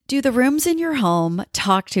Do the rooms in your home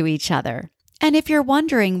talk to each other? And if you're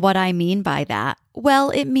wondering what I mean by that, well,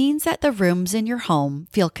 it means that the rooms in your home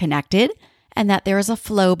feel connected and that there is a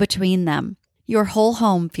flow between them. Your whole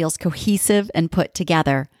home feels cohesive and put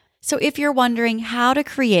together. So if you're wondering how to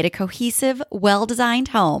create a cohesive, well-designed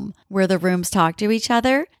home where the rooms talk to each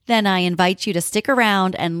other, then I invite you to stick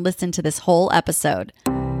around and listen to this whole episode.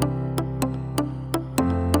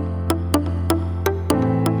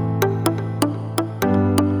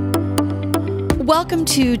 Welcome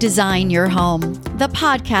to Design Your Home, the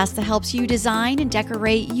podcast that helps you design and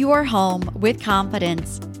decorate your home with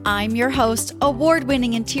confidence. I'm your host,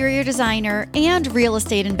 award-winning interior designer and real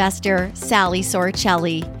estate investor, Sally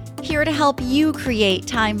Sorcelli, here to help you create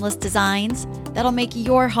timeless designs that'll make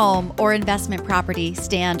your home or investment property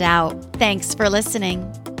stand out. Thanks for listening.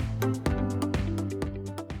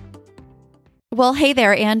 Well, hey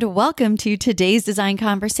there, and welcome to today's design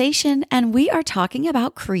conversation, and we are talking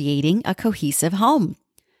about creating a cohesive home.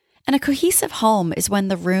 And a cohesive home is when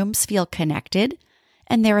the rooms feel connected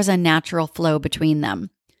and there is a natural flow between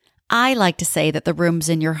them. I like to say that the rooms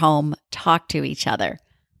in your home talk to each other.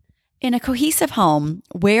 In a cohesive home,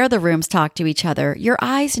 where the rooms talk to each other, your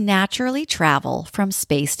eyes naturally travel from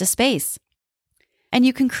space to space. And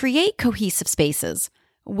you can create cohesive spaces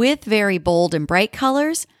with very bold and bright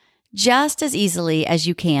colors just as easily as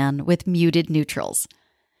you can with muted neutrals.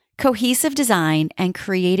 Cohesive design and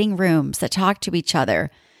creating rooms that talk to each other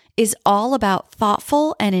is all about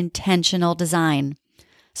thoughtful and intentional design.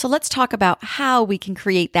 So let's talk about how we can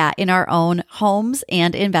create that in our own homes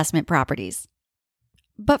and investment properties.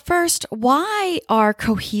 But first, why are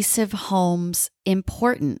cohesive homes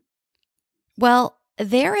important? Well,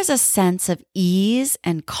 there is a sense of ease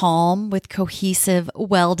and calm with cohesive,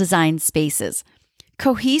 well-designed spaces.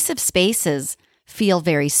 Cohesive spaces feel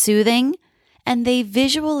very soothing, and they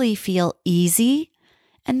visually feel easy,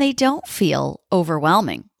 and they don't feel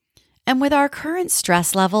overwhelming. And with our current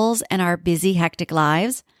stress levels and our busy, hectic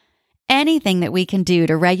lives, anything that we can do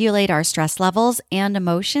to regulate our stress levels and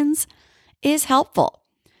emotions is helpful.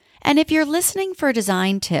 And if you're listening for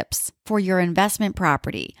design tips for your investment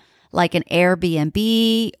property, like an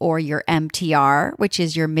Airbnb or your MTR, which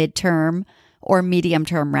is your midterm or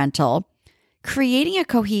medium-term rental, creating a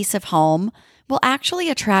cohesive home will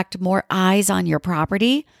actually attract more eyes on your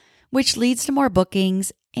property, which leads to more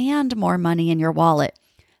bookings and more money in your wallet.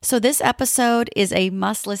 So this episode is a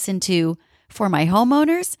must listen to for my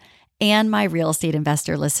homeowners and my real estate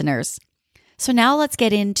investor listeners. So now let's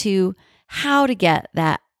get into how to get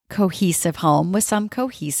that cohesive home with some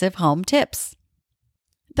cohesive home tips.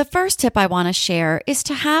 The first tip I want to share is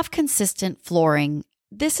to have consistent flooring.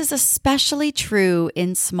 This is especially true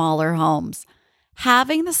in smaller homes.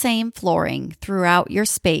 Having the same flooring throughout your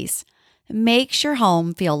space makes your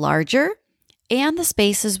home feel larger, and the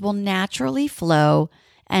spaces will naturally flow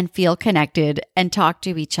and feel connected and talk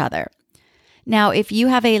to each other. Now, if you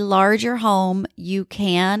have a larger home, you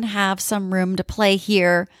can have some room to play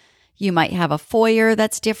here. You might have a foyer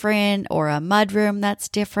that's different or a mudroom that's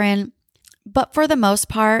different. But for the most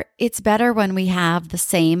part, it's better when we have the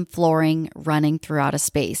same flooring running throughout a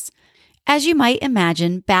space. As you might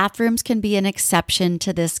imagine, bathrooms can be an exception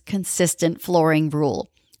to this consistent flooring rule.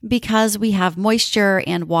 Because we have moisture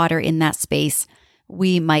and water in that space,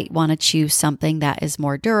 we might want to choose something that is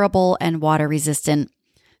more durable and water resistant.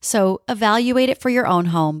 So evaluate it for your own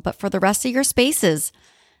home, but for the rest of your spaces,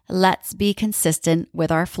 let's be consistent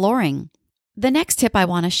with our flooring. The next tip I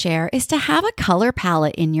want to share is to have a color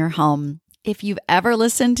palette in your home. If you've ever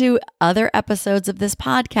listened to other episodes of this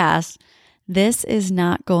podcast, this is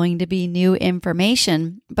not going to be new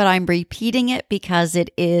information, but I'm repeating it because it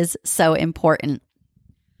is so important.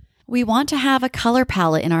 We want to have a color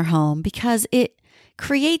palette in our home because it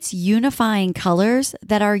creates unifying colors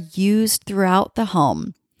that are used throughout the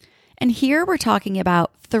home. And here we're talking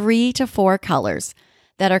about 3 to 4 colors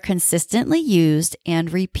that are consistently used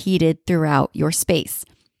and repeated throughout your space.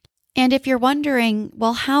 And if you're wondering,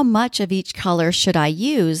 well, how much of each color should I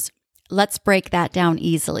use? Let's break that down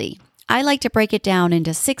easily. I like to break it down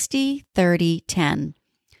into 60, 30, 10.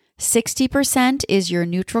 60% is your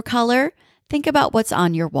neutral color. Think about what's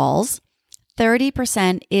on your walls.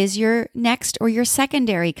 30% is your next or your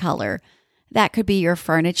secondary color. That could be your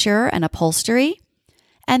furniture and upholstery.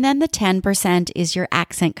 And then the 10% is your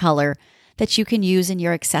accent color that you can use in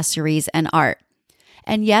your accessories and art.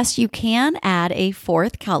 And yes, you can add a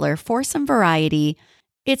 4th color for some variety.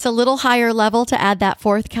 It's a little higher level to add that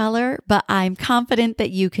 4th color, but I'm confident that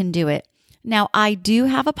you can do it. Now, I do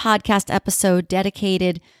have a podcast episode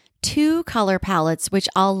dedicated to color palettes, which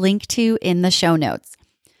I'll link to in the show notes.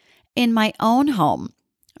 In my own home,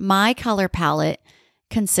 my color palette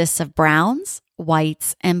consists of browns,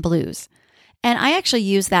 whites, and blues. And I actually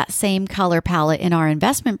use that same color palette in our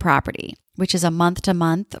investment property, which is a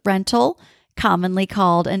month-to-month rental, commonly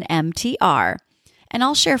called an MTR. And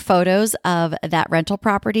I'll share photos of that rental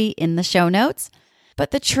property in the show notes.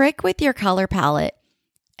 But the trick with your color palette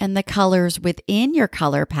and the colors within your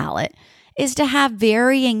color palette is to have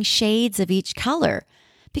varying shades of each color,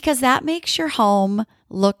 because that makes your home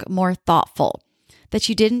look more thoughtful, that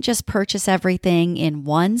you didn't just purchase everything in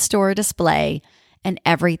one store display and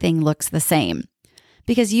everything looks the same.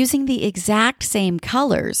 Because using the exact same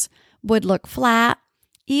colors would look flat,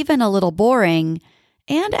 even a little boring,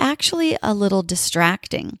 and actually a little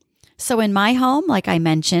distracting. So in my home, like I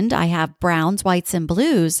mentioned, I have browns, whites, and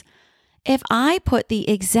blues. If I put the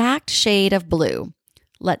exact shade of blue,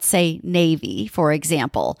 let's say navy, for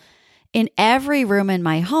example, in every room in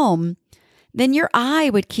my home, then your eye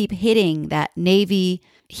would keep hitting that navy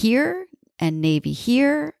here and navy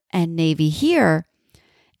here and navy here,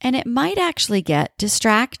 and it might actually get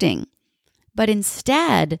distracting. But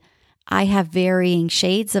instead, I have varying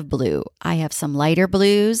shades of blue. I have some lighter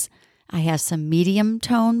blues, I have some medium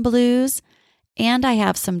tone blues, and I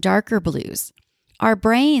have some darker blues. Our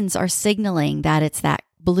brains are signaling that it's that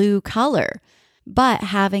blue color, but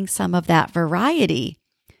having some of that variety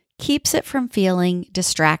keeps it from feeling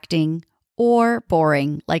distracting or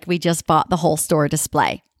boring, like we just bought the whole store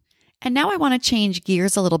display. And now I want to change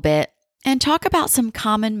gears a little bit and talk about some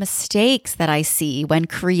common mistakes that I see when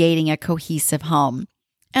creating a cohesive home.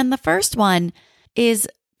 And the first one is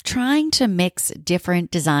trying to mix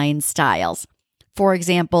different design styles. For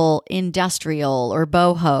example, industrial or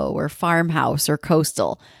boho or farmhouse or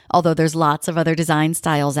coastal, although there's lots of other design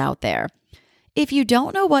styles out there. If you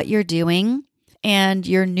don't know what you're doing and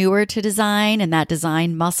you're newer to design and that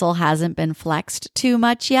design muscle hasn't been flexed too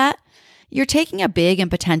much yet, you're taking a big and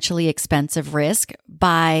potentially expensive risk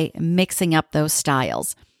by mixing up those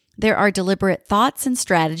styles. There are deliberate thoughts and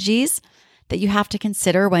strategies that you have to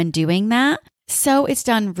consider when doing that, so it's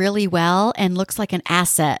done really well and looks like an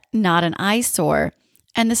asset, not an eyesore.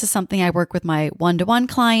 And this is something I work with my one-to-one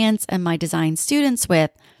clients and my design students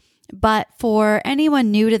with. But for anyone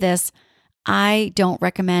new to this, I don't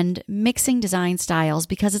recommend mixing design styles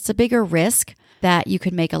because it's a bigger risk that you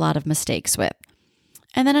could make a lot of mistakes with.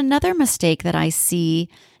 And then another mistake that I see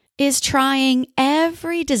is trying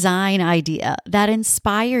every design idea that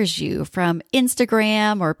inspires you from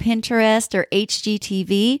Instagram or Pinterest or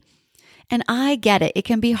HGTV. And I get it. It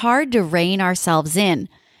can be hard to rein ourselves in.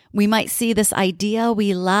 We might see this idea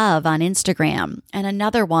we love on Instagram and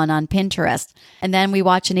another one on Pinterest. And then we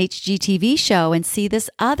watch an HGTV show and see this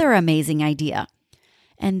other amazing idea.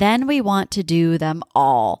 And then we want to do them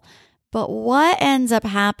all. But what ends up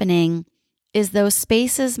happening is those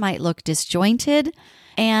spaces might look disjointed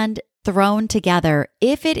and thrown together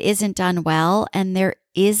if it isn't done well and there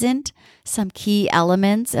isn't some key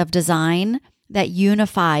elements of design that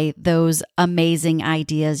unify those amazing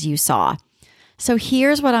ideas you saw. So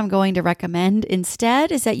here's what I'm going to recommend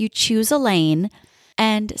instead is that you choose a lane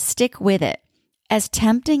and stick with it. As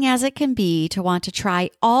tempting as it can be to want to try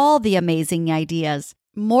all the amazing ideas,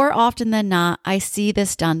 more often than not, I see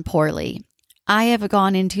this done poorly. I have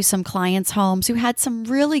gone into some clients' homes who had some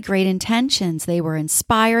really great intentions. They were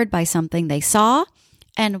inspired by something they saw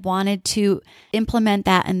and wanted to implement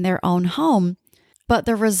that in their own home. But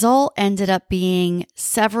the result ended up being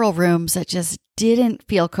several rooms that just didn't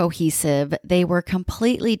feel cohesive. They were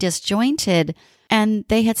completely disjointed and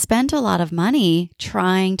they had spent a lot of money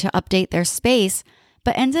trying to update their space,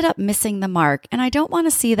 but ended up missing the mark. And I don't want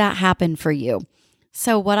to see that happen for you.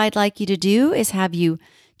 So what I'd like you to do is have you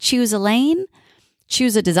choose a lane,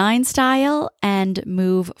 choose a design style, and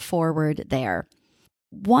move forward there.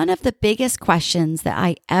 One of the biggest questions that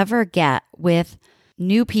I ever get with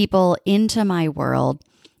new people into my world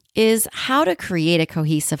is how to create a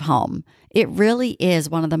cohesive home. It really is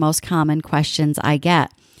one of the most common questions I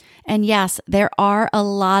get. And yes, there are a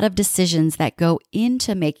lot of decisions that go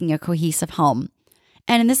into making a cohesive home.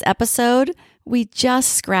 And in this episode, we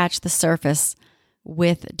just scratched the surface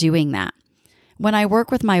with doing that. When I work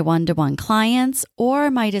with my one-to-one clients or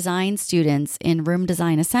my design students in Room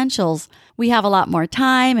Design Essentials, we have a lot more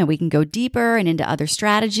time and we can go deeper and into other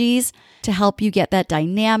strategies to help you get that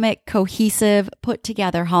dynamic, cohesive,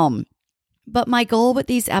 put-together home. But my goal with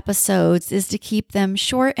these episodes is to keep them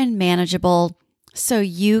short and manageable so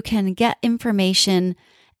you can get information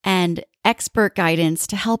and expert guidance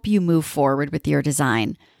to help you move forward with your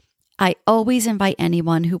design. I always invite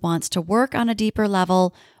anyone who wants to work on a deeper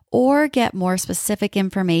level or get more specific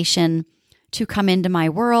information to come into my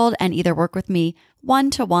world and either work with me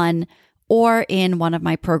one-to-one or in one of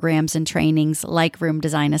my programs and trainings like Room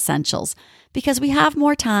Design Essentials, because we have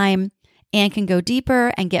more time and can go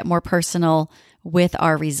deeper and get more personal with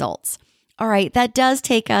our results. All right, that does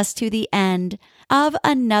take us to the end of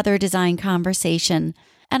another design conversation,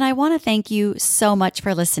 and I want to thank you so much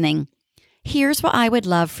for listening. Here's what I would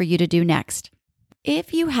love for you to do next.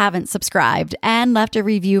 If you haven't subscribed and left a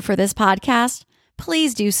review for this podcast,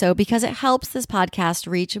 please do so because it helps this podcast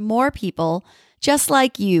reach more people just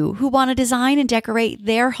like you who want to design and decorate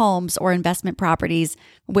their homes or investment properties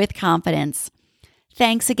with confidence.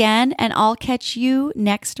 Thanks again, and I'll catch you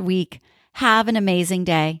next week. Have an amazing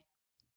day.